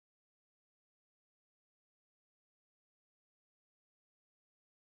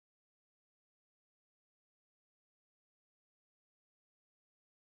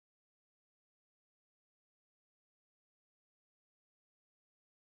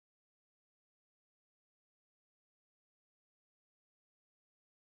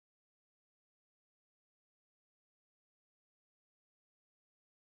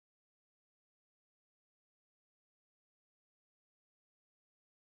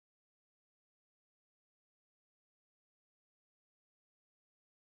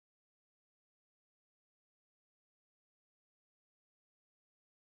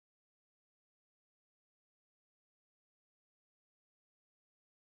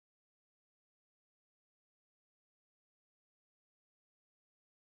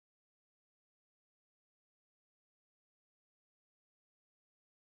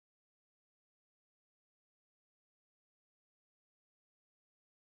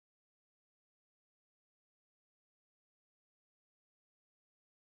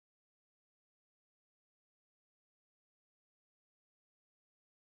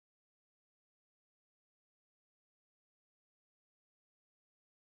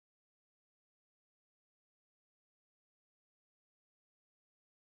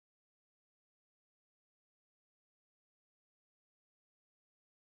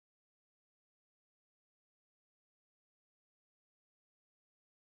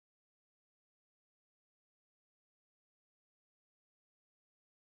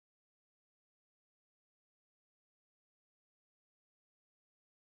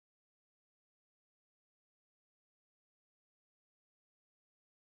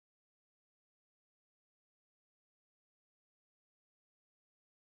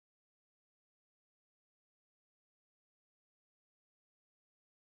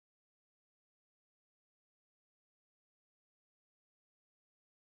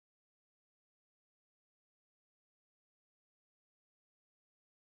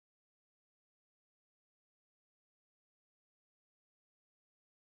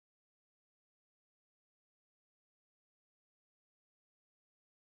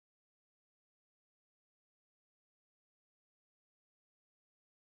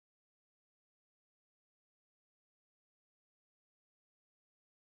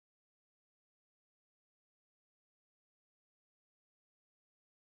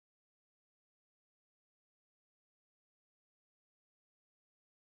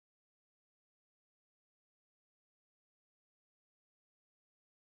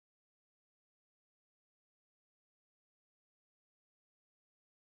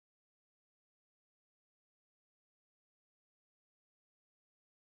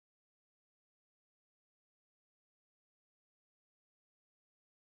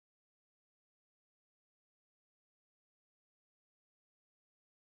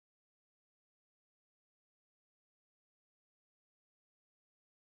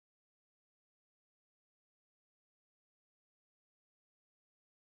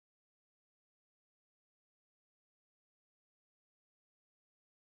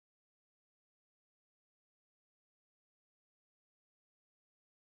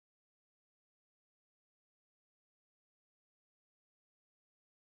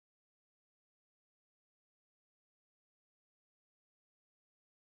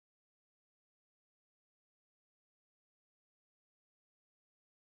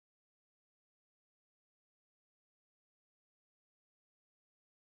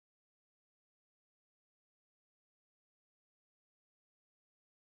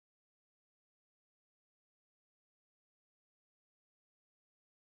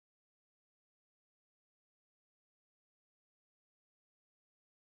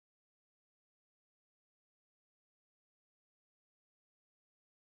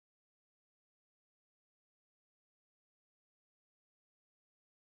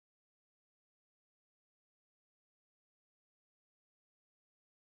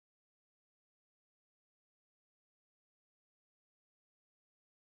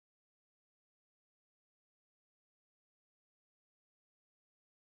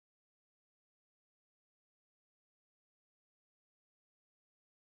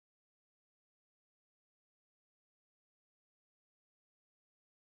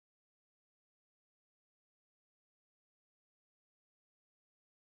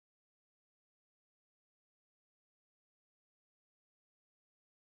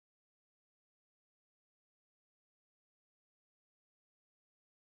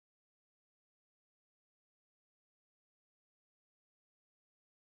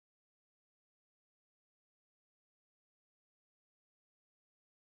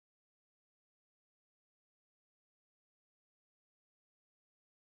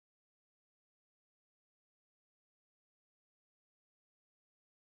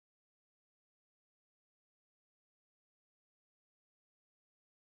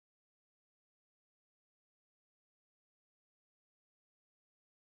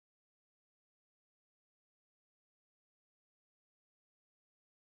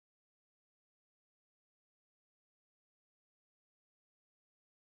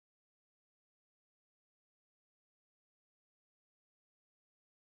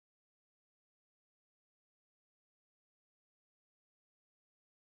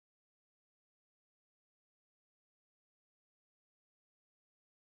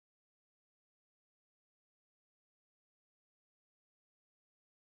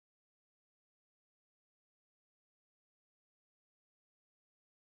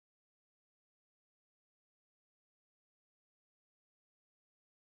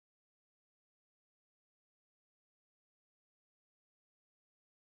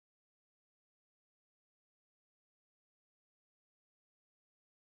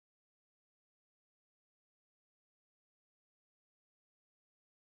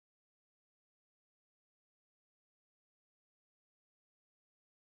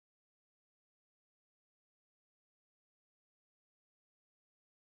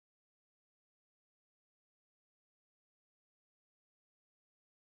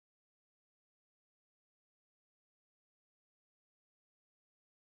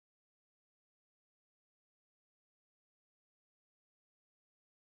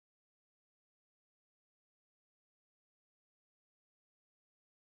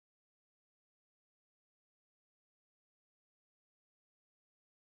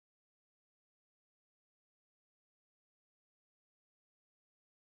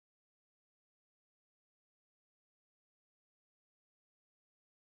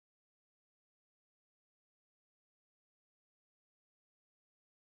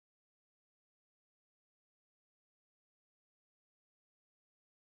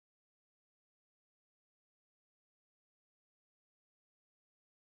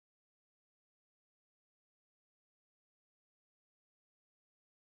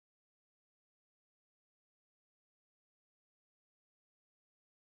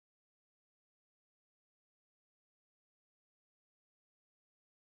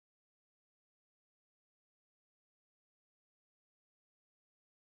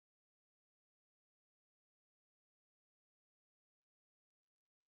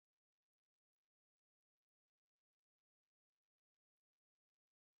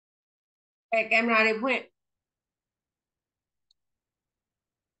ကင်မရာတွေဖွင့်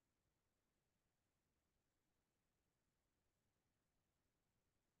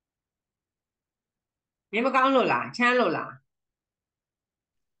မင်းမကောင်းလို့လားချမ်းလို့လား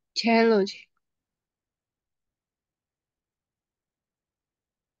ချမ်းလို့ချင်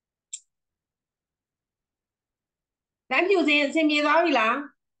တန်းဖြူစင်အဆင်ပြေသွားပြီလား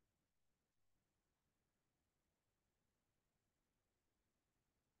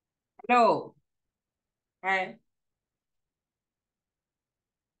ဟယ်လိုဟဲ့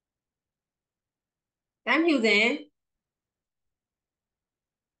တန်းဖြူစင်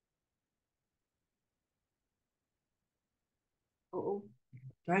အိုး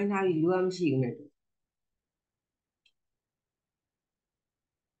ဒိုင်းသားကြီးလူကမရှိဘူးနဲ့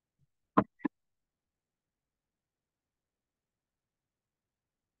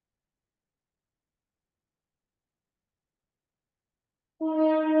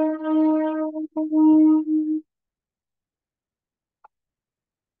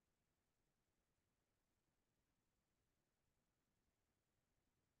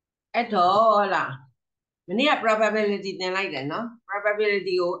အဲ့တော့လားမနေ့က probability သင်လိုက်တယ်နော်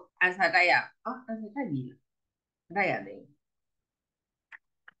probability ကို answer တိုက်ရအော် answer တိုက်ပြီလားမတိုက်ရသေးဘူး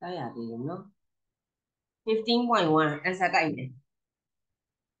တိုက်ရသေးတယ်နော်15.1 answer တိုက်တယ်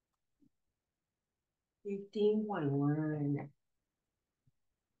15.1နဲ့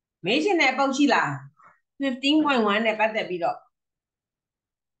မေးချင်တဲ့ပုတ်ရှိလား15.1နဲ့ပတ်သက်ပြီးတော့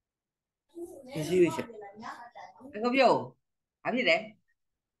မရှိဘူးရှင်အခုပြောဘာဖြစ်လဲ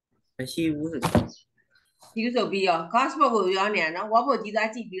မရှိဘူးဆိုဒီလိုဆိုပြီးရော cosmos ကိုပြောနေရနော် web ကိုကြီးသား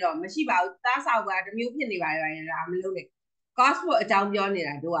ကြည့်ပြီးတော့မရှိပါဘူးသားဆောက်ကတစ်မျိုးဖြစ်နေပါလေဒါမလုပ်နဲ့ cosmos အကြောင်းပြောနေ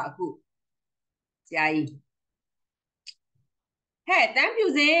တာတို့ကအခုဆရာကြီးဟဲ့တန်းဖြူ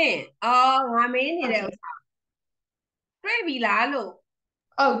စင်အော်ငါမေးနေတဲ့ဥစ္စာတွေ့ပြီလားလို့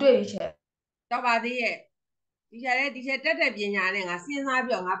ဟုတ်တွေ့ပြီချက်တော့ပါသေးရဲ့ဒီချက်တက်တဲ့ပညာနဲ့ငါစဉ်းစား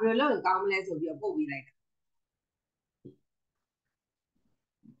ပြီးတော့ငါဘယ်လိုလုပ်ရင်ကောင်းမလဲဆိုပြီးတော့ပို့ပေးလိုက်တာ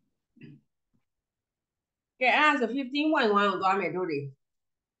ကဲအဲ့ဒါဆို15.1ကိုသွားမယ်တို့တွေ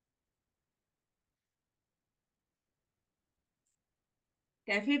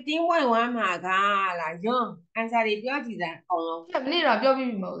ကဲ15.1မှာကလားယွန်း answer တွေပြောကြည့်စမ်းအကုန်လုံးချက်မနေ့တော့ပြောပြ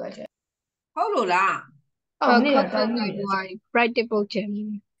ပြီမဟုတ်လားချက်ဟုတ်လို့လားဟုတ်မနေ့တော့တိုင်းပြီဟို practice book ချက်ဟုတ်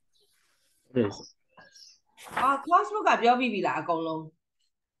အော် classbook ကပြောပြီးပြီလားအကုန်လုံး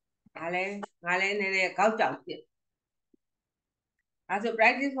ငါလဲနည်းနည်းကောက်ကြောက်ဖြစ်ဒါဆို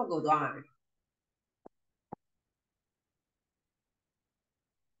practice book ကိုသွားမယ်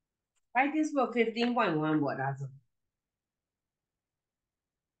practice book 15.1ပေါ့ဒါဆို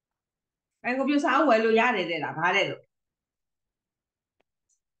အဲ့ကိုပြစာအုပ်ဝယ်လို့ရတယ်တဲ့လားဘာတဲ့လို့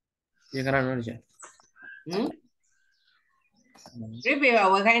ဒီကရနော်ရှင်ဟမ်ပြပေပါ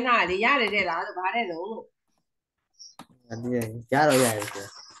ဝယ်ခိုင်းတာလေရတယ်တဲ့လားလို့ဘာတဲ့လို့ဒီရတော့ရတယ်ရှင်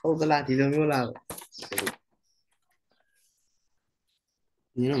ဟုတ်ကလားဒီလိုမျိုးလားဒီ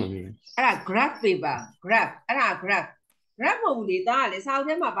တော့မမြင်အဲ့ဒါ graph paper graph အဲ့ဒါ graph မဟုတ်ဘူးလေဒါကလေစာအုပ်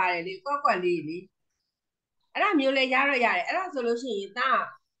ထဲမှာပါတယ်လေကွက်လေးလေအဲ့ဒါမျိုးလေရတော့ရတယ်အဲ့ဒါဆိုလို့ရှိရင်ဒါ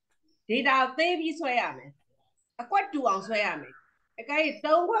data ကိုသိပြီးဆွဲရမယ်အကွက်တူအောင်ဆွဲရမယ်အကဲ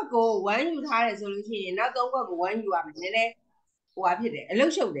3ခွက်ကို1ယူထားတယ်ဆိုလို့ရှိရင်နောက်3ခွက်ကို1ယူရမယ်နည်းနည်းဟိုဟာဖြစ်တယ်အလု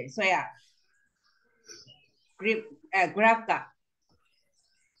တ်ရှုပ်တယ်ဆွဲရ graph က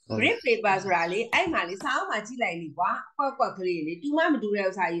graph paper ဆိုတာလေအဲ့မှာလေစာအုပ်မှာကြည့်လိုက်လေကွာအကွက်ကလေးလေတူမမတူတဲ့ဥ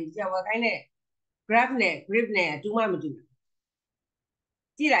စ္စာကြီးကြာဝခိုင်းတဲ့ graph နဲ့ grip နဲ့တူမမတူဘူး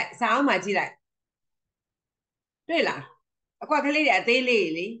ကြည့်လိုက်စာအုပ်မှာကြည့်လိုက်တွေ့လားအကွက်ကလေးတွေအသေးလေး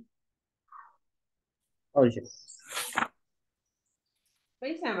လေဟုတ်ရှင်ပိ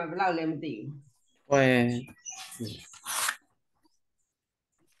တ်ဆံမှာဘယ်လောက်လဲမသိဘူးဟဲ့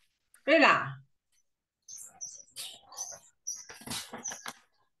တွေ့လား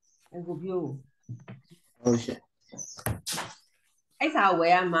အခုပြောဟုတ်ရှင်အဲ့စာဝ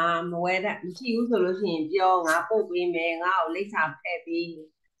ယ်ရမှာမဝယ်တတ်မရှိဘူးဆိုလို့ရှိရင်ပြောငါပို့ပေးမယ်ငါ့ကိုလိပ်စာဖဲ့ပေး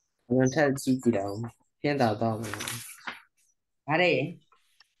ဝန်ထက်ကြည့်ကြည့်တော့ပြင်းတာတော့မယ်ဗါတဲ့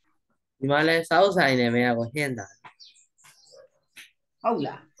ဒီမှာလဲစောက်ဆိုင်နေမယ်ကိုဟင်းတာဟုတ်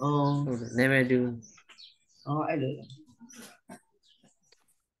လားဟုတ်တယ်နာမည်တူအဲ့လို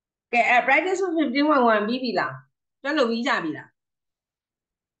ကဲpractice 15.1ပြီးပြီလားတွက်လို့ပြီးကြပြီလား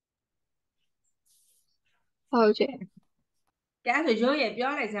ဟုတ်ချက်ကဲအဲ့ဆိုရုံးရ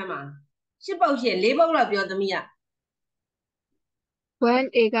ပြောလိုက်စမ်းပါ10ပုတ်ရှင်4ပုတ်လောက်ပြောသမီးက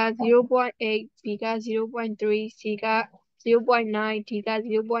 1A က 0.8 B က 0.3 C က 0.9 D က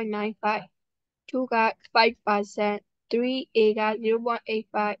 0.95 2က 5% 3A က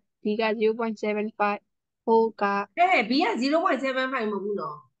 0.85 B က 0.75 4ကကဲ B က0.75မဟုတ်ဘူး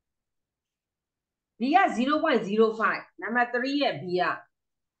နော် B က 0.05 number 3ရဲ့ B က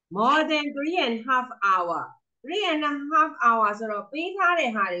more than 3.5 hour 3.5 hour ဆိုတော့ပေးထား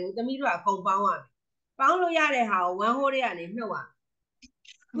တဲ့ဟာတွေကိုသမီးတို့ကအကုန်ပေါင်းရမယ်ပေါင်းလို့ရတဲ့ဟာကို1 whole တွေကနေနှုတ်ရ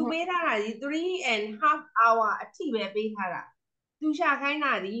သူပေးထားတာဒီ3.5 hour အထိပဲပေးထားတာသူရှာခိုင်း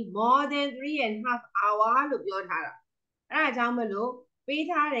တာဒီ more than 3.5 hour လို့ပြောထားတာအဲ့ဒါကြောင့်မလို့ပေး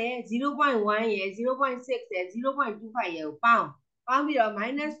ထားတဲ့ 0.1 ရယ် 0.6 ရယ် 0.25 ရယ်ကိုပေါင်းပြီးတော့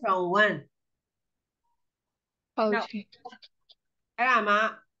minus from 1ဟုတ်ကဲ့အဲ့ဒါမှ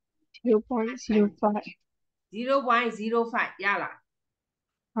0.05 0.05 ရလား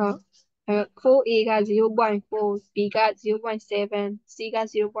ဟုတ်4A က 0.4 B က 0.7 C က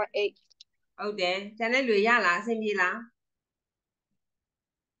 0.8ဟုတ်တယ်ကျန်တဲ့လူရလားအဆင်ပြေလား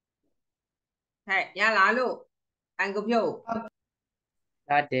ဟဲ့ရလားလို့အန်ကိုပြုတ်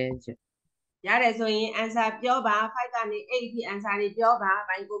ရတယ်ရတယ်ဆိုရင် answer ပြောပါ5ကနေ8အထိ answer တွေပြောပါ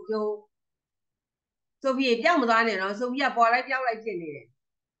ဘိုင်ကိုပြုတ်ဆိုပြီးပြောင်းမသွားနဲ့နော်ဆိုပြီးပေါ်လိုက်ပြောင်းလိုက်ဖြစ်နေတယ်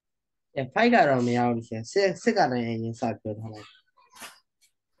5ကတော့မရဘူးရှင်6ကလည်းအရင်စပြောထားလိုက်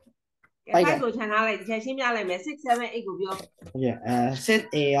5ကိုခြံထားလိုက်တစ်ချက်ရှင်းပြလိုက်မယ်6 7 8ကိုပြောဟုတ်ကဲ့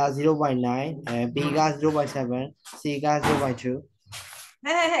6A က 0.9 B က 0.7 C က 0.2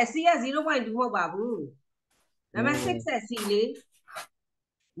ဟဲ့ C က 0.2 မဟုတ်ပါဘူးနံပါတ်6ဆက် C လေ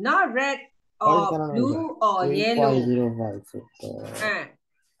not red or blue or yellow အဲ့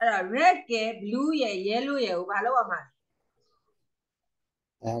တော့ red က blue ရယ် yellow ရယ်ကိုဘာလုပ်ရမှာ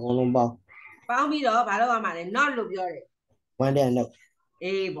အကုန်လုံးပေါင်းပြီးတော့ဘာလုပ်ရမှာလဲ not လို့ပြောတယ်1တဲ့နှုတ်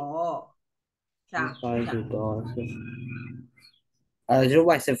အေးပေါ့ရှာ5တော့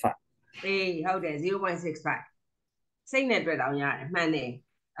0.65အေးဟုတ်တယ်0.65စိတ်နဲ့တွေ့တော့ရတယ်မှန်တယ်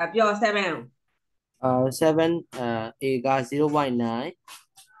ပြော7 7 A က 0.9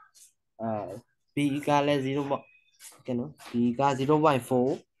 B ကလည်း0ကဲနော် B က 0.4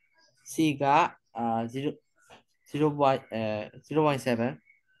 C က0.7ဟုတ်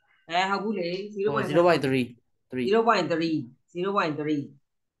ဘူးလေ0.3 0.3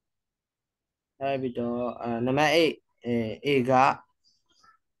အဲ့ပြီးတော့နံပါတ်8A က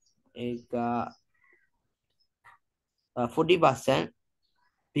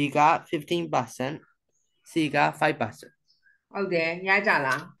 40% B က 15% C က 5% ဟုတ်တယ်ရကြ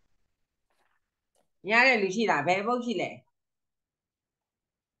လားရတဲ့လူရှိလားဘယ်ပုတ်ရှိလဲ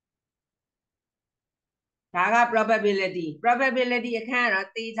ဒါက probability အခန်းကတော့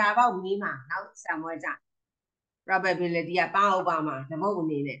သေချာပေါက်မီးမှာနောက်ဆံမွဲကြ probability ကပါအောင်ပါမှာတပုတ်အ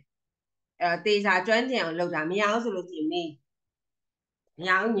နေနဲ့အဲ့တော့သေချာကျွမ်းကျင်အောင်လုပ်တာမရအောင်ဆိုလို့ရှိရင်မီးမရ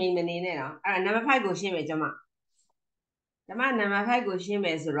အောင်ငြိမ်မနေနဲ့တော့အဲ့ဒါ number 5ကိုရှင်းမယ်ကျွန်မ number 5ကိုရှင်းမ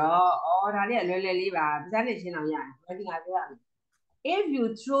ယ်ဆိုတော့ဒါလေးကလွယ်လွယ်လေးပါပါးစပ်နဲ့ရှင်းအောင်ရတယ်ဘယ်ဒီကပြောရမလဲ if you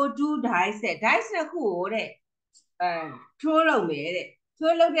throw 2 dice တဲ့ dice နှစ်ခုကိုတဲ့throw လုပ်မယ်တဲ့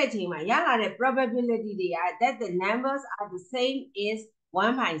throw လုပ်တဲ့ချိန်မှာရလာတဲ့ probability တွေက that the numbers are the same is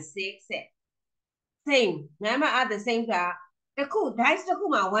 1/6 တဲ့ same number are the same ကတစ်ခု dice တစ်ခု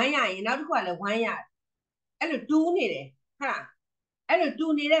မှာ1ရရင်နောက်တစ်ခုကလည်း1ရတယ်အဲ့လိုတူးနေတယ်ဟုတ်လားအဲ့လိုတူ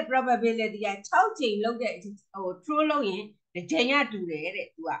နေတဲ့ probability က6ချိန်လုပ်တဲ့throw လုပ်ရင်တစ်ချိန်ကတူတယ်တဲ့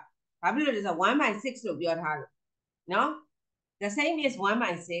သူကဘာဖြစ်လို့လဲဆိုတော့ 1/6 လို့ပြောထားလို့နော် the same is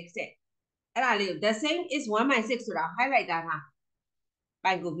 1/6 တဲ့အဲ့ဒါလေး the same is 1/6 ဆိုတာ highlight တာထား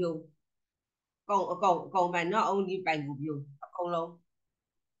ပိုင်ကိုပြိုးအကုန်ပိုင် not only ပိုင်ကိုပြိုးအကုန်လုံး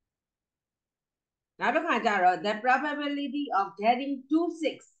နောက်တစ်ခါကျတော့ the probability of getting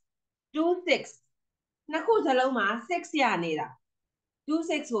 26နှစ်ခုစလုံးမှာ6ရနေတာ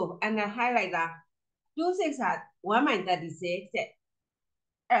26ကို under highlight တာ 26ဟာ 1/36 တဲ့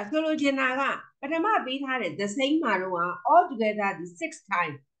အဲ့ဆိုလိုချင်တာကပထမပေးထားတဲ့ the same မှာတော့ all together ဒီ6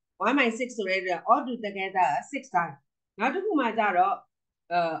 time 1/6 ဆိုတဲ့အတွက် all together 6 time နောက်တစ်ခုမှကျတော့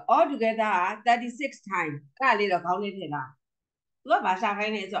all together 36 time အဲ့ဒါလေးတော့ခေါင်းလေးထည့်ထားသူကဘာရှာခို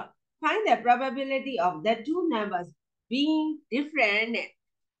င်းလဲဆိုတော့ find the probability of the two numbers being different နဲ့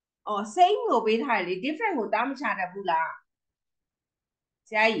same ကိုပေးထားတယ်လေ different ကိုတားမချတတ်ဘူးလား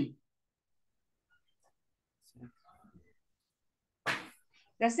ဆရာကြီး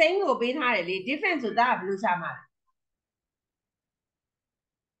the same ကိုပေးထားတယ်လေ different ဆိုတာကဘယ်လိုရှာမှာလဲ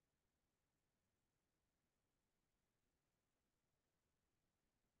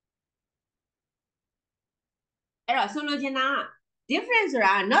အဲ့တော့ဆိုလိုချင်တာက different ဆို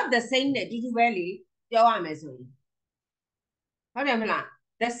တာ not the same နဲ့တူတူပဲလေပြောရမယ်ဆိုရင်ဟုတ်တယ်မလား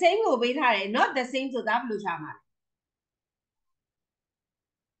the same ကိုပေးထားတယ် not the same ဆိုတာဘယ်လိုရှာမှာလဲ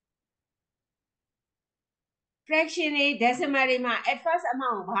fraction တွေ decimal တွေမှာ at first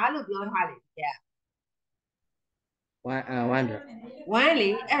amount ကိုဘာလို့ပြောထားလဲတဲ့1လေ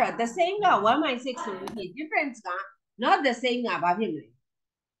အဲ့တော့ the same က 1/6 ဆိုလို့ရှိရင် difference က not the same ကဘာဖြစ်မလဲ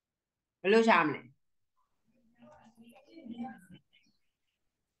ဘယ်လိုရှာမလဲ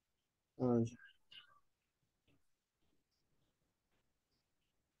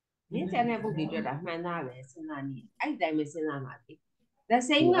你讲那不比这的蛮大呗，是哪里？哎，咱们是哪里？但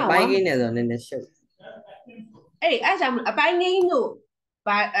是应该အပိုင် 我 ကိန်းနဲ့ဆိုနည်းနည်းရှုပ် 哎，哎，咱们把你弄把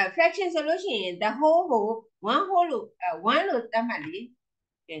fraction solution the whole one whole one 路得嘛哩，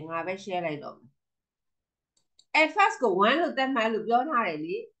给我别写来着。at first 个 one 路得嘛路表它来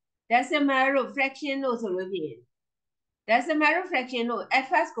哩，decimal fraction 路 solution。decimal fraction 路 at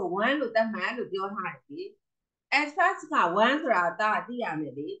first 個 one 路得買路表ထားတယ် at first က one ဆိုတာဒါသိရမ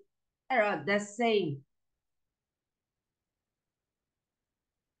ယ်လေအဲ့တော့ the same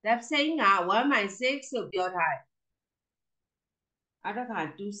က 1 minus 6လို့ပြောထားတယ်အဲ့ဒါက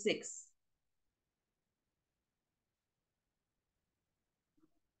26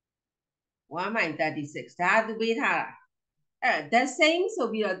 1 minus 36ဒါသူပေးထားတာအဲ့ the same ဆို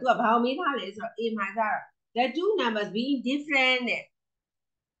ပြီးတော့ तू ကဘာလို့မေးထားလဲဆိုတော့ A မှာကျတော့ the two numbers being different တဲ့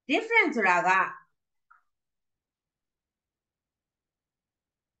different ဆိုတာက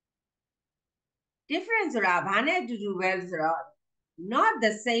different ဆိုတာဘာနဲ့အတူတူပဲဆိုတော့ not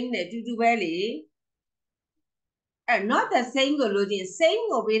the same နဲ့အတူတူပဲလေအဲ့ not the same ကိုလိုချင် same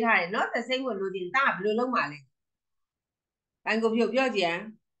ကိုပေးထားတယ် not the same ကိုလိုချင်ဒါဘယ်လိုလုပ်မှာလဲဘန်ကိုပြောကြည့်ဟမ်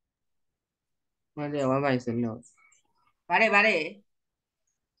မှန်တယ်1 ပိုင်းစင်တော့ ဗါတယ်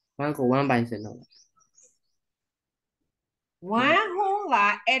1ကို1ပိုင်းစင်တော့ one whole က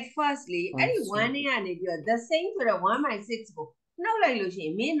at first လေအဲ့ဒီ1နဲ့ကနေပြီးတော့ the same ဆိုတော့1 by 6ကိုနှုတ်လိုက်လို့ရှိရ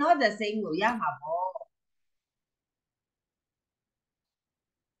င်မင်း not the same ကိုရမှာပေါ့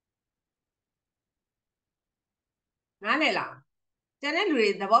နားလည်လားကျန်တဲ့လူတွေ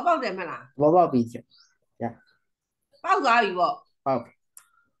သဘောပေါက်တယ်မလားဘောပေါက်ပြီးကြရ ပေါက်သွားပြီပေါ့ပေါက်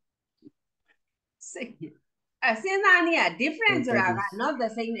စိတ်စဉ်းစားနည်းက different ဆိုတာက not the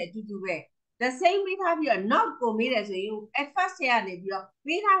same နဲ့အတူတူပဲ the same ပေးထားပြီးတော့ not ကိုမေးတယ်ဆိုရင် at first ထဲကနေပြီးတော့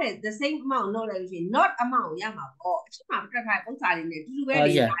ပေးထားတဲ့ the same amount နှုတ်လိုက်လို့ရှိရင် not amount ကိုရမှာပေါ့အချိန်မှာပြတ်ထားတဲ့ပုံစံလေးနဲ့အတူတူပဲ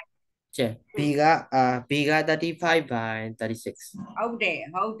လေကျဲ B က35 by 36ဟုတ်တယ်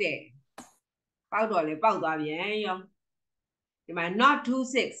ပေါက်တော့လေပေါက်သွားပြန်ရောဒီမှာ not 26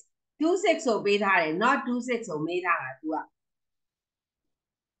ဆိုပေးထားတယ် not 26ဆိုမေးထားတာ तू က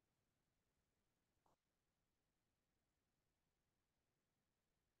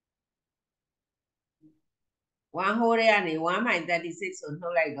1 whole ထဲကနေ1 by 36ဆိုနှု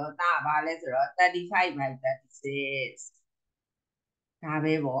တ်လိုက်တော့ဒါကဘာလဲဆိုတော့35 by 36ဒါ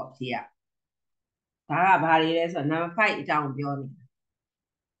ပဲပေါ့အဖြေကဒါကဘာတွေလဲဆိုတော့ number 5အကြောင်းပြောနေတာ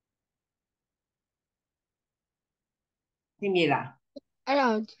သိပြီလားအဲ့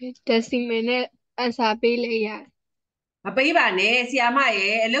တော့ decimal နဲ့ answer ပေးလိုက်ရတယ်မပေးပါနဲ့ဆီယာမ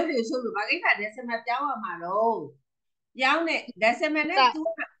ရဲ့အလုပ်တွေရှုပ်လို့ဘာကိစ္စ decimal ပြောင်းရမှာတော့ပြောင်းတဲ့ decimal နဲ့ तू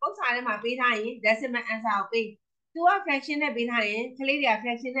ပုံစံထဲမှာပေးထားရင် decimal answer ကိုပေး तू က fraction နဲ့ပေးထားရင်ကလေးတွေက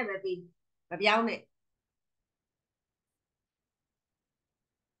fraction နဲ့ပဲပေးမပြောင်းနဲ့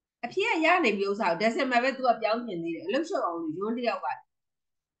အဖြစ်ရနေပြီဥစ္စာကို decimal ပဲ तू ကပြောင်းကျင်သေးတယ်အလုပ်ရှုပ်အောင်လို့ယွန်းတယောက်က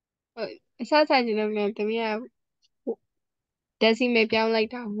ဟုတ်အစဆိုင်ကျတော့လည်းတမီးက decimal ပြောင်းလိုက်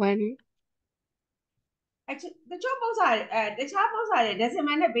တာ1တချို့ပုံစံတခြားပုံစံတွေ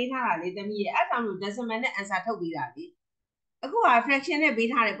decimal နဲ့ပေးထားတာလေသမီးရဲ့အဲ့ဒါမှမဟုတ် decimal နဲ့ answer ထုတ်ပေးတာလေအခုက fraction နဲ့ပေး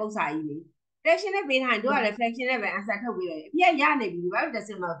ထားတဲ့ပုံစံကြီးလေ fraction နဲ့ပေးထားရင်တို့ကလည်း fraction နဲ့ပဲ answer ထုတ်ပေးတယ်အဖြစ်ရနေပြီဘာလို့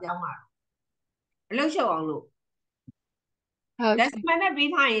decimal ပြောင်းမှာအလုပ်ရှုပ်အောင်လို့ဟုတ် decimal နဲ့ပေး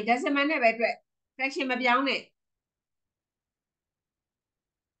ထားရင် decimal နဲ့ပဲအတွက် fraction မပြောင်းနဲ့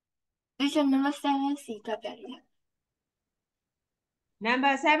Teacher number 7 C တက်ပြရ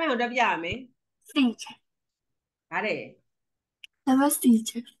number 7ကိုတက်ပြရမယ် C ဗါတယ် number C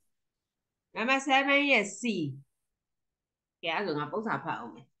number 7ရဲ့ C ကဲအဲ့ဒါငါပုံစံဖတ်အော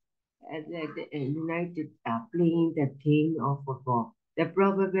င်မယ် United are playing the game of football. The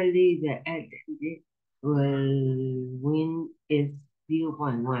probability that will win is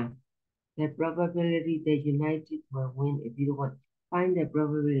 0.1. The probability that United will win is 0.1. Find the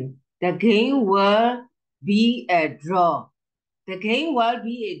probability. The game will be a draw. The game will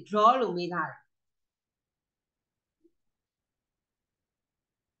be a draw လို့မေးထားတယ်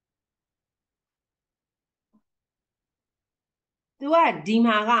သူကဒီ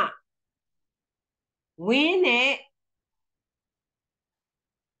မှာက win နဲ့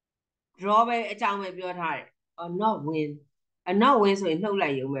draw ပဲအကြောင်းပဲပြောထားတယ် or not win not win ဆိုရင်နှုတ်လို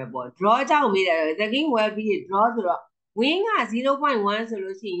က်ရုံပဲပေါ့ draw အကြောင်းမေးတယ် the game will be a draw ဆိုတော့ win က 0.1 ဆို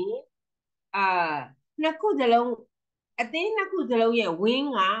လို့ရှိရင်နှစ်ခုစလုံးအသင်းနှစ်ခုစလုံးရဲ့ win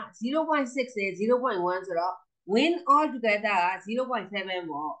က 0.6 နဲ့ 0.1 ဆိုတော့ win all together က 0.7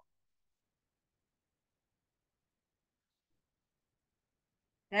 ပေါ့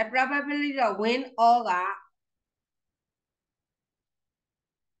the probability of win all က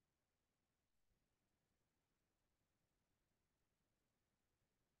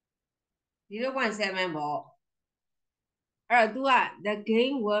 0.7 ပေါ့အဲ့တော့ तू က the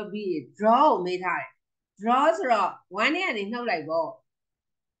game will be draw ကိုမေးထားတယ် draw ဆိုတော့1နဲ့ကနေနှုတ်လိုက်ပေါ့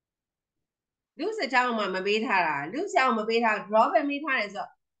လူစကြောင်းမှာမပေးထားတာလူစကြောင်းမပေးထား draw ပဲမေးထားတယ်ဆို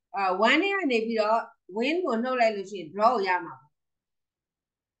တော့1နဲ့ကနေပြီးတော့ win ကိုနှုတ်လိုက်လို့ရှိရင် draw ကိုရမှာပေါ့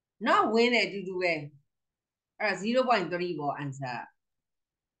not win နဲ့အတူတူပဲအဲ့တော့ 0.3 ပေါ့ answer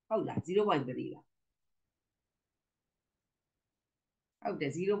ဟုတ်လား 0.3 လားဟုတ်တ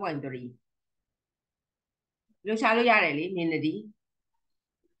ယ် 0.3 လှူရှာလို့ရတယ်လေမြင်နေဒီ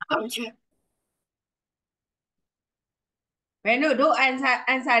ဟုတ်ချင်ဘယ်တို့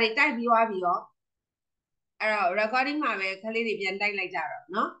answer တွေတိုက်ပြီးသွားပြီရောအဲ့တော့ recording မှာပဲခလေးတွေပြန်တိုက်လိုက်ကြတော့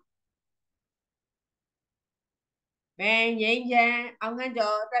နော်ဘယ်ငိမ့်ချမ်းအောင်ခန့်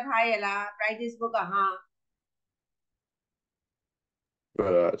ကျော်တွက်ထားရဲ့လား practice book ကဟာဟု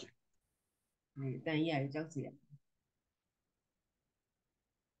တ်လားတန်ကြီးရကြောက်စီရ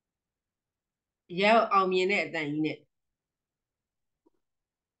ရောက်အောင်မြင်တဲ့အတန်ကြီးနဲ့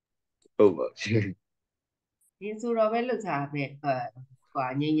ဟုတ်ပါဒီဆိုတော့ပဲလှုပ်စားပဲဟွာ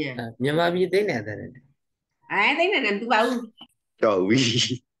ငိမ့်ချမ်းမြန်မာပြည်သိနေတယ်သိနေတယ်မတူပါဘူးကြောက်ပြီ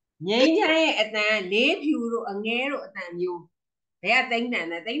ငိမ့်ချမ်းရဲ့အတန်လေးဖြူတို့အငဲတို့အတန်မျိုးဘယ်ကသိနေ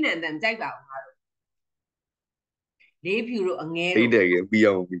တယ်သိနေတယ်မကြိုက်ပါဘူးငါတို့လေးဖြူတို့အငဲတို့သိတယ်ကပြီး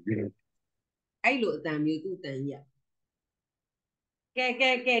အောင်ပြီးအဲ့လိုအတန်မျိုးသူ့အတန်ကြီးကဲ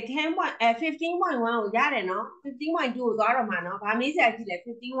10 point 15.1 ကိုရတယ်နော် 15.2 ကိုသွားတော့မှာနော်ဗာမေးစရာကြည့်လဲ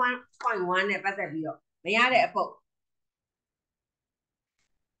 15.1 နဲ့ပတ်သက်ပြီးတော့မရတဲ့အပုတ်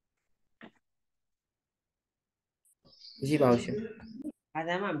မရှိပါဘူးရှင်ဘာ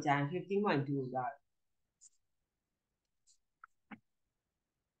သာမှမကြား 15.2 ကိုသွား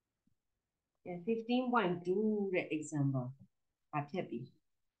တယ်15.2 တဲ့ example ဘာဖြစ်ပြီ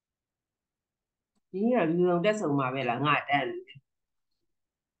ဒီနေ့တော့လူလုံးတက်ဆုံမှာပဲလားငါတန်း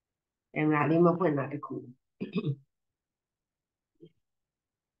တယ်ငါလေးမဖွင့်တာတခု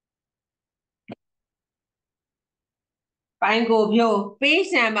ပိုင်ကိုဖြိုး page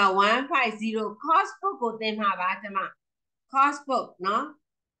number 150 course book ကိုသင်မှာပါကျမ course book နော်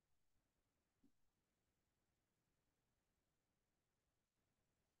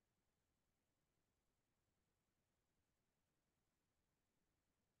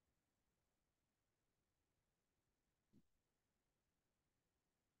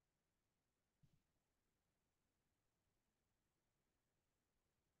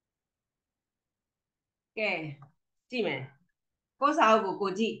ကဲကြည့်မယ်ကိုစာအုပ်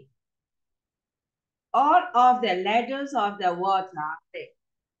ကိုကြည့် all of the letters of the word လားတဲ့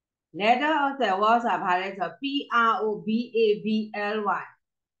letter of the word ဆိုတာဘာလဲဆိုတော့ PROBABLY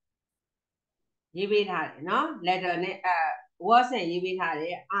ရေးပေးထားတယ်နော် letter နဲ့word နဲ့ရေးပေးထားတ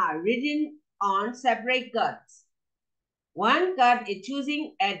ယ် are written on separate cards one card is choosing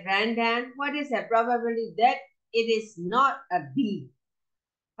at random what is the probability that it is not a B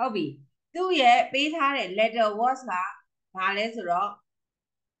ဟုတ်ပြီသူ့ရဲ့ပေးထားတဲ့ letter words ကဘာလဲဆိုတော့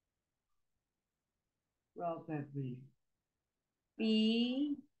probability P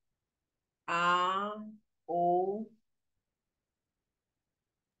R O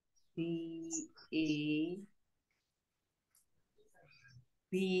B A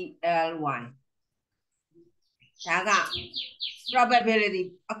B L Y ဒါက probability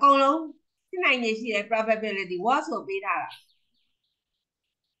အကုန်လုံးဖြစ်နိုင်နေရှိတဲ့ probability what ဆိုပေးထားတာ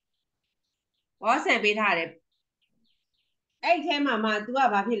what ဆန်ပေးထားတယ်အဲ့ထဲမှာမှ तू က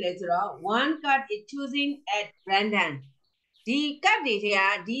ဘာဖြစ်လဲဆိုတော့ one card is choosing at random ဒီ card တွေထဲက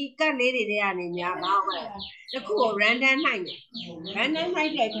ဒီ card လေးတွေထဲကနေများဘာအောင်လဲတခုကို random နှိုက်တယ် random နှို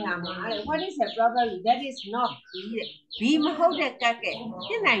က်တဲ့အခါမှာ what is the probability that is not B တဲ့ B မဟုတ်တဲ့ card ကဖြ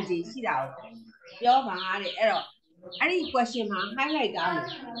စ်နိုင်ခြေရှိတာကိုပြောပါတဲ့အဲ့တော့အဲ့ဒီ question မှာ highlight တာမယ်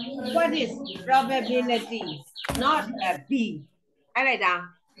what is probability not a B အဲ့လိုက်တာ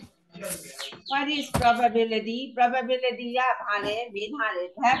what is probability probability ကဘာလဲမေးထားတယ်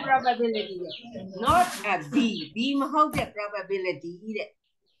that probability တဲ့ not a B B မဟုတ်တဲ့ probability တဲ့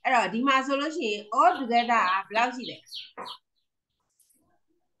အဲ့တော့ဒီမှာဆိုလို့ရှိရင် all together ဘယ်လောက်ရှိလဲ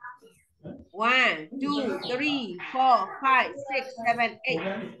1 2 3 4 5 6 7 8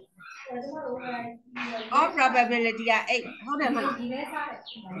 all probability က8ဟုတ်တယ်မလား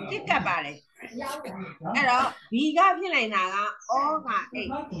တစ်ကပ်ပါတယ်အဲ့တော့ B ကဖြစ်နိုင်တာက all က8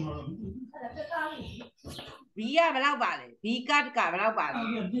 B ကဘယ်လောက်ပါလဲ B ကဘယ်လောက်ပါလဲ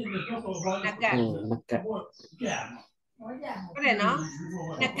နှစ်ကပ်ဟုတ်တယ်နော်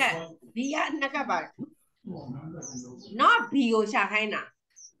နှစ်ကပ် B ကနှစ်ကပ်ပါ not B ကိုရှာခိုင်းတာ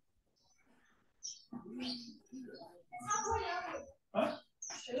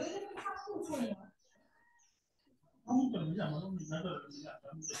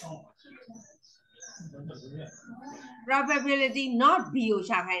probability not B ကို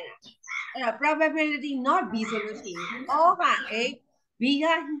ရှာခိုင်းတာအဲ့တော့ probability not B ဆိုလို့ရှိရင် O က A B က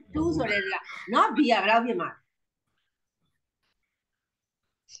2ဆိုတဲ့က not B ကဘယ်လောက်ဖြစ်မှာ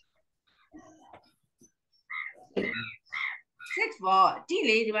6ပေါ့ကြည့်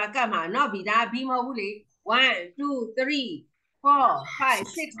လေဒီမှာကတ်မှာ not B ဒါ B မဟုတ်ဘူးလေ1 2 3 4 5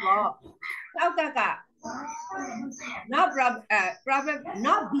 6ပေါ့တောက်ကတ်က not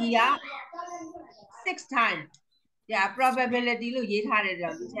not B က6 times ဒါ probability လို့ရေးထားတယ်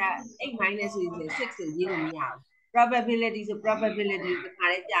တော့ဒီချက် 8 minus ဆိုရင်6ဆိုရေးလို့မရဘူး probability ဆို probability တခါ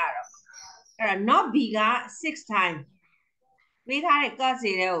လေးပြရတော့အဲ့တော့ not B က6 times ပေးထားတဲ့ cos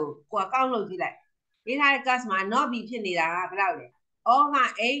တွေကိုကောက်လုပ်ကြည့်လိုက်ပေးထားတဲ့ cos မှာ not B ဖြစ်နေတာကဘယ်လောက်လဲ all က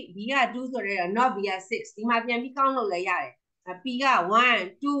8 B က2ဆိုတော့ not B က6ဒီမှာပြန်ပြီးကောက်လုပ်လဲရတယ် P က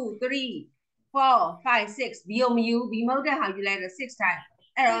1 2 3 4 5 6 B ကိုမယူ B မဟုတ်တဲ့ဟာယူလိုက်တော့6 times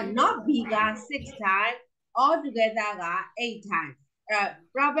အဲ့တော့ not B က6 times all together က8 times အဲ့တော့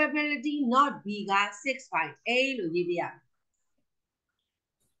probability not B က6 times A လို့ရေးပြရ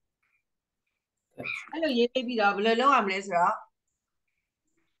အဲ့လိုရေးပြီးတော့ဘယ်လိုလုပ်ရမလဲဆိုတော့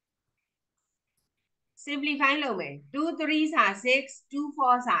simplify လုပ်မယ်2 3စာ 6 2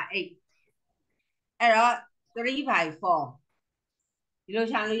 4စာ 8အဲ့တော့3 by 4ဒီလို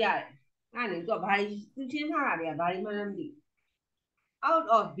ရှာလို့ရတယ်အဲ့ဒါနေသူကဘာသူရှင်းထားတာတွေကဘာတွေမှလည်းမသိ out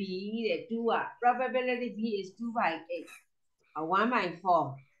of B တဲ့2က probability B is 2 by 8 1 by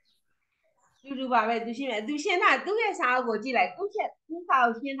 4တူပါပဲသူရှင်းတယ်သူရှင်းတာသူ့ရဲ့စာအုပ်ကိုကြည့်လိုက်သူ့စာအု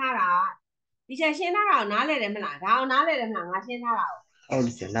ပ်ရှင်းထားတာဒီချက်ရှင်းထားတာကိုနားလည်တယ်မလားဒါအောင်နားလည်တယ်မလားငါရှင်းထားတာကိုဟု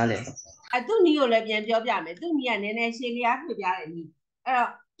တ်တယ်နားလည်သူ့နီးကိုလည်းပြန်ပြောပြမယ်သူ့နီးကနည်းနည်းရှင်းလျားပြပြတယ်နီးအဲ့တော့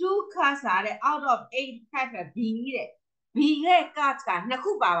2 cards တဲ့ out of 8 type B တဲ့ B ရဲ့ cards က2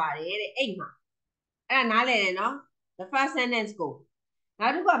ခုပါပါတယ်တဲ့8မှာအဲ့ဒါနားလည်တယ်နော် the first sentence ကိုနော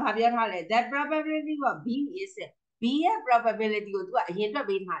က်တစ်ခုကဘာပြောထားလဲ that probability of B is B ရဲ့ probability ကိုသူကအရင်တွက်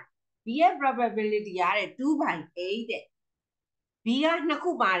ပေးထားတယ် B ရဲ့ probability ရတဲ့2 by 8တဲ့ B က2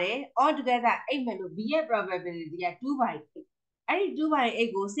ခုပါတယ် all together 8မယ်လို့ B ရဲ့ probability က2 by 8အဲ့ဒီ2 by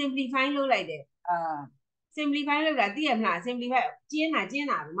 8ကို simplify လုပ်လိုက်တယ်simplify လုပ်တာသိရမလား simplify ကျင်းတာ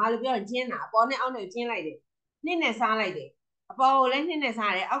ဘာလို့ပြောရင်ကျင်းတာအပေါ်နဲ့အောက်နဲ့ကျင်းလိုက်တယ်2နဲ့စားလိုက်တယ်အပေါ်ကိုလည်း2နဲ့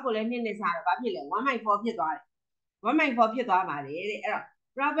စားတယ်အောက်ကိုလည်း2နဲ့စားတယ်ဘာဖြစ်လဲ1 by 4ဖြစ်သွားတယ်1 by 4ဖြစ်သွားပါတယ်တဲ့အဲ့တော့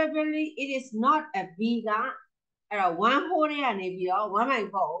probably it is not a B ကအဲ့တော့1 whole တွေကနေပြီးတော့1 by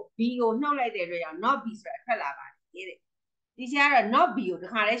 4ကို B ကိုနှုတ်လိုက်တဲ့အတွက်ကြောင့် not B ဆိုတာထွက်လာပါတယ်တဲ့ဒီချက်ကတော့ not B ကိုတ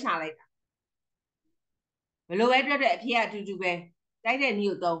ခါလေးရှာလိုက်တာဘယ်လိုပဲတွက်တဲ့အဖြေကအတူတူပဲတိုက်တဲ့နည်း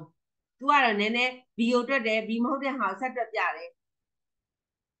ကိုသုံးသူကတော့နည်းနည်း B ကိုတွက်တယ် B မဟုတ်တဲ့ဟာကိုဆက်တွက်ပြတယ်ဘယ်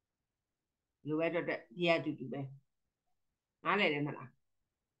လိုပဲတွက်အဖြေကအတူတူပဲနားလည်တယ်မလား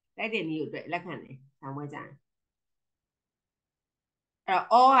တိုက်တဲ့နည်းကိုတွက်လက်ခံတယ်ဆောင်းပွဲကြရင်အဲ့တော့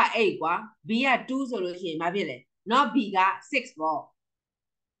all က8ကွာ B က2ဆိုလို့ရှိရင်မဖြစ်လဲ not B က6ပေါ့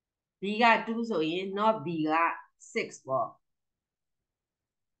B က2ဆိုရင် not B က6ပေါ့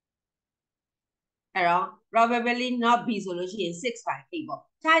အဲ့တော့ probably not B ဆိုလို့ရှိရင်6 by 8ပေါ့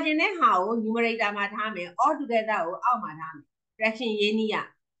ခြားခြင်းတဲ့ဟာကို numerator မှာထားမယ် all together ကိုအောက်မှာထားမယ် fraction ရေးနည်းရ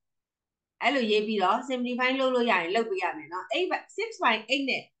အဲ့လိုရေးပြီးတော့ simplify လုပ်လို့ရရင်လုပ်ပေးရမယ်နော်6 by 8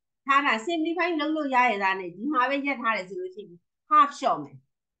နဲ့ထားတာ simplify လုပ်လို့ရရတာနဲ့ဒီမှာပဲရက်ထားတယ်ဆိုလို့ရှိရင် half လျှော့မယ်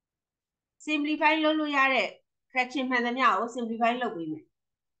simplify လုပ်လို့ရတဲ့ fraction မှန်သမျှကို simplify လုပ်ပေးမယ်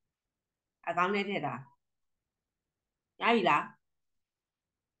အကောင်းနဲ့ထည့်တာရပြီလား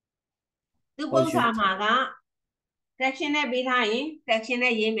သူပုံစံမှာက fraction နဲ့ပေးထားရင် fraction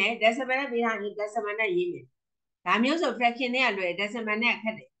နဲ့ရေးမယ် decimal နဲ့ပေးထားရင် decimal နဲ့ရေးမယ်ဒါမျိုးဆို fraction နဲ့လွယ် decimal နဲ့ခ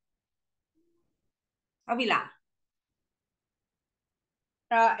က်တယ်ဟုတ်ပြီလား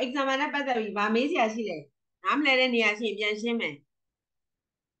example နဲ့ပတ်သက်ပြီးဗာမေးစရာရှိလဲနားမလဲတဲ့နေရာရှိရင်ပြန်ရှင်းမယ်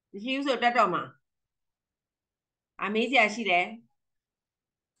မရှိဘူးဆိုတက်တော့မှာဗာမေးစရာရှိလဲ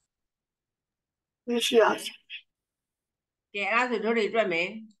မရှိပါဘူးကဲအဲ့ဒါဆိုတို့တွေတွက်မယ်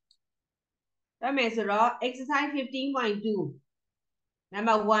ဆိုတော့ exercise 15.2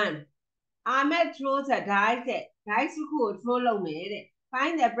 number 1 Ahmed throws a dice တဲ့ dice တစ်ခုကို throw လုပ်မယ်တဲ့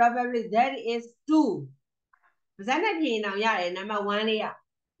find the probability that is 2ပါဇက်နဲ့ဖြေအောင်ရတယ် number 1လေးက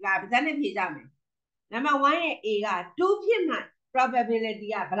ဒါပါဇက်နဲ့ဖြေကြမယ် number 1ရဲ့ A က2ဖြစ်မှ probability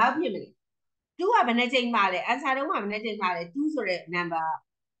ကဘယ်လောက်ဖြစ်မလဲ2ကဘယ်နှကြိမ်ပါလဲ answer တုံးကဘယ်နှကြိမ်ပါလဲ2ဆိုတဲ့ number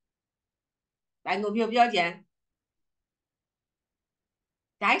ဘယ်ကိုပြောကြံ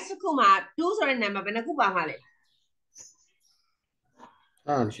dice တစ်ခုမှာ2ဆိုတဲ့ number ဘယ်နှခုပါမှာလဲ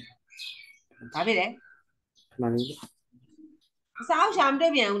ဘာဖြစ်လဲမှန်ပြီအစားအောင်ရှာမ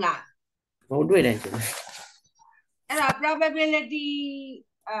တွေ့ပြန်ဘူးလားမဟုတ်တွေ့တယ်ကျွန်တော်အဲ့ဒါ probability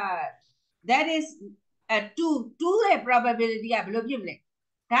that is 2ရဲ့ probability ကဘယ်လိုဖြစ်မလဲ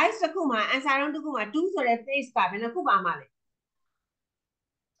dice တစ်ခုမှာ answer တုံးတစ်ခုမှာ2ဆိုတဲ့ face ကဘယ်နှခုပါမှာလဲ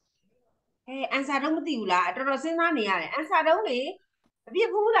answer တုံးမသိဘူးလားတော်တော်စဉ်းစားနေရတယ် answer တုံးလေမပြစ်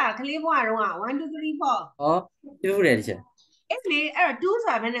ဘူးလားကလေးဘွားတုံးက1 2 3 4ဟောပြည့်တယ်တချင်အဲ့လေအဲ့တော့2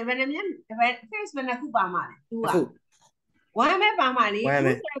ဆိုတာဘယ်နှမျက် face ဘယ်နှခုပါမှာလဲ2က1ပဲပါမှာလေ2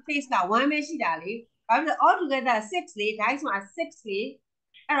ဆိုတဲ့ face က1ပဲရှိတာလေဘာဖြစ်လို့ all together 6လေ dice မှာ6လေ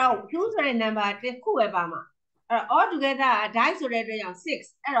အဲ့တော့2ဆိုတဲ့ number တစ်ခုပဲပါမှာအဲ့တော့ all together dice ဆိုတဲ့အတွက်ကြောင့်6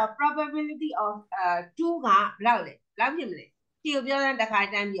အဲ့တော့ probability of 2ကဘယ်လောက်လဲဘယ်လောက်ဖြစ်မလဲကြည့်ပြောတဲ့တစ်ခါ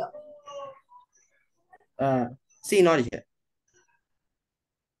တန်းပြီးတော့စီနော်တချင်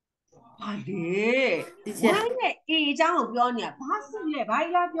ဟာလေ1ရဲ့ A အကြောင်းကိုပြောနေတာဘာစစ်လဲဘာ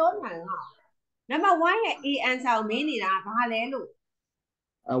ကြီးလားပြောနေတာလဲငါနံပါတ်1ရဲ့ A answer ကိုမေးနေတာဘာလဲလို့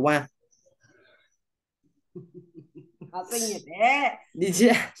1အသိညတဲ့ဒီချ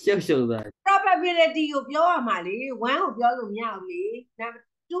က်ရှုပ်သွား probability ကိုပြောရမှာလေ1ကိုပြောလို့မရဘူးလေ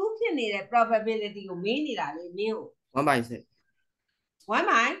2ဖြစ်နေတဲ့ probability ကိုမေးနေတာလေမင်းကို1 by 6 1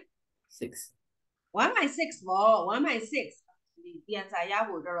 by 6 1 by 6ပေါ့1 by 6ဒီ answer ရ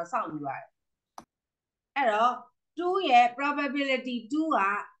ဖို့တော်တော်စောင့်နေပါတယ်အဲ့တော့2ရဲ့ probability 2က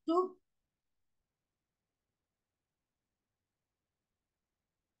2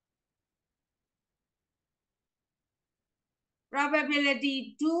 probability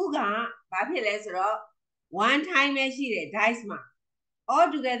 2ကဘာဖြစ်လဲဆိုတော့1 time ပဲရှိတယ် dice မှာ all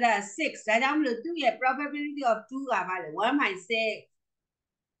together 6ဒါကြောင့်မလို့သူ့ရဲ့ probability of 2ကဘာလဲ1 by 6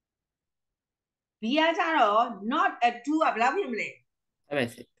 B ကကြတော့ not a 2ကဘယ်လောက်ဖြစ်မလဲ5 by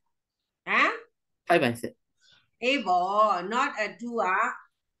 6ဟမ်5 by 6အေးပေါ့ not a 2က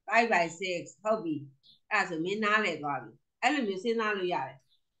5 by 6ဟုတ်ပြီအဲ့ဆိုမင်းနားလည်သွားပြီအဲ့လိုမျိုးစဉ်းစားလို့ရတယ်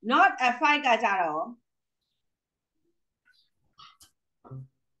not a 5ကကြတော့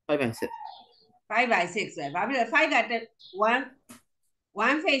5 by 6 5 by 6ဆိုဘာဖြစ်လဲ5က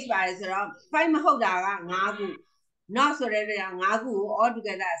1 face ပါတယ်ဆိုတော့5မဟုတ်တာက5ခု not ဆိုတဲ့အတွက်5ခုကို all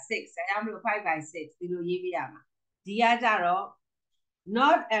together 6ဒါကြောင့်မလို့5 by 6ဒီလိုရေးပြရမှာဒီကကြတော့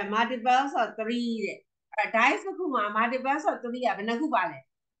not a multiples of 3တဲ့အဲ့ dice တစ်ခုမှာ multiples of 3ကဘယ်နှခုပါလဲ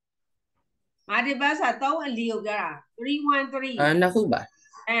multiples က3အလီကိုပြောတာ3 1 3နှစ်ခုပါ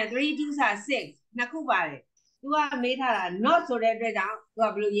3 2 6နှစ်ခုပါတယ်သူကမေးထားတာ not ဆိုတဲ့အတွက်ကြောင့်သူက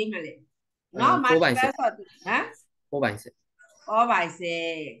ဘယ်လိုရေးမလဲ not multiples of ဟမ်4 by 6 4 by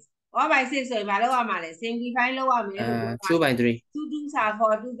 6 4 by 6ဆိုရင်ဘာလုပ်ရမှာလဲ simplify လုပ်ရမယ်လို့2 by 3 2 2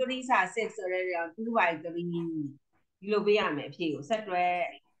 4 2 3 6ဆိုတဲ့ကြောင့်2 by 3ဒီလိုပေးရမယ်အဖြေကိုဆက်တွဲ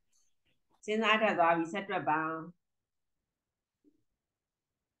စဉ်းစားတတ်သွားပြီဆက်တွက်ပါ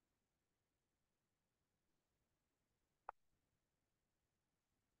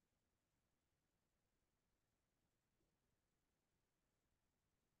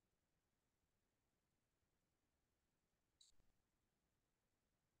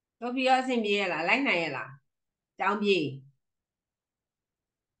တို့ပြီးတော့အဆင်ပြေရလားလိုက်နိုင်ရလား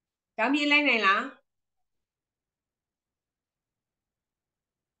ကျောင်းပြေးလိုက်နိုင်လား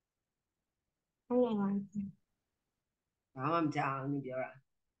ဟုတ်ပါဘူးဘာမှမကြောက်ဘူးပြောတာ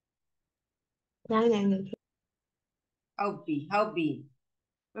နိုင်တယ်ဟုတ်ပြီ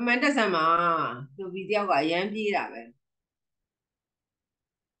မမှန်တက်ဆံမှာသူပြီးတယောက်ကအရန်ပြေးတာပဲ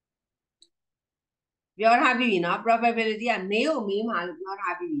ပြောထားပြီနော် probability ကမေးကိုမေးမှာလို့ပြော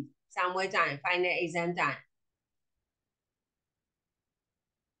ထားပြီစာမွဲကြရင် final exam ကြရင်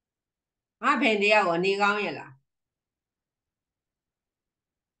ငါဘယ်တယောက်ကိုနေကောင်းရလား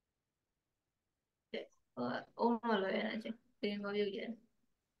အုံးမလွယ်ရတာချင်းပြင်မပြုတ်ရတယ်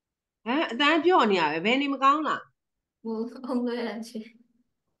အတန်းပြောနေရပဲဘယ်နေမကောင်းလားဟိုအုံးလွယ်ရချင်း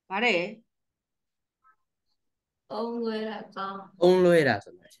ဗါတဲ့အုံးလွယ်တာကောင်းအုံးလွဲတာ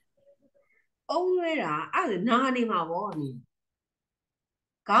ဆိုတော့အုံးလွဲတာအဲ့ဒါနာနေမှာဗောနေ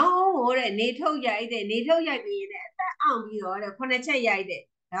ခေါင်းအုံးကိုတဲ့နေထုတ်ရိုက်တဲ့နေထုတ်ရိုက်ပြီးရင်အသက်အောင်ပြီးတော့တဲ့9ချက်ရိုက်တဲ့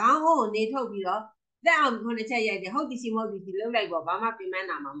ခေါင်းအုံးကိုနေထုတ်ပြီးတော့သက်အောင်9ချက်ရိုက်တဲ့ဟုတ်ဒီရှိမဟုတ်ဒီရှိလုံးလိုက်ပေါ့ဘာမှပြင်မ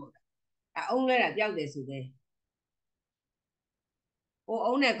နာမှာမဟုတ်တာအုံးလွဲတာပျောက်တယ်ဆိုပဲဟို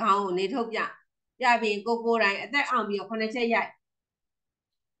အုံးနဲ့ခေါင်းကိုနေထုတ်ပြပြီးကိုတိုင်းအသက်အောင်ပြီးတော့9ချက်ရိုက်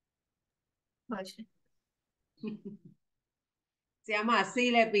ဟုတ်ရှင်ဆရာမ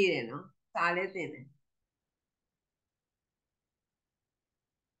ဆေးလဲပေးတယ်နော်စာလဲတင်တယ်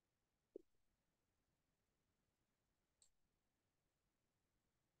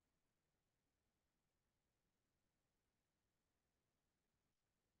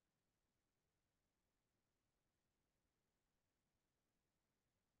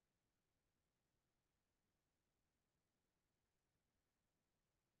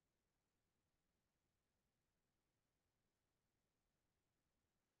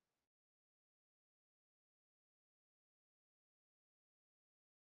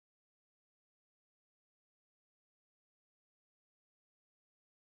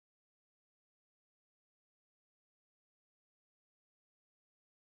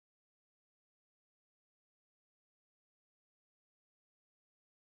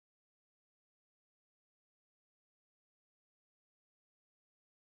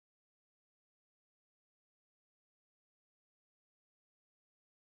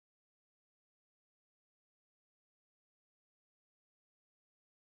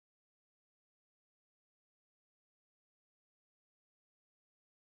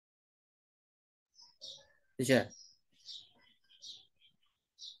teacher.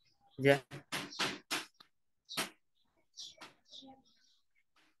 Yeah.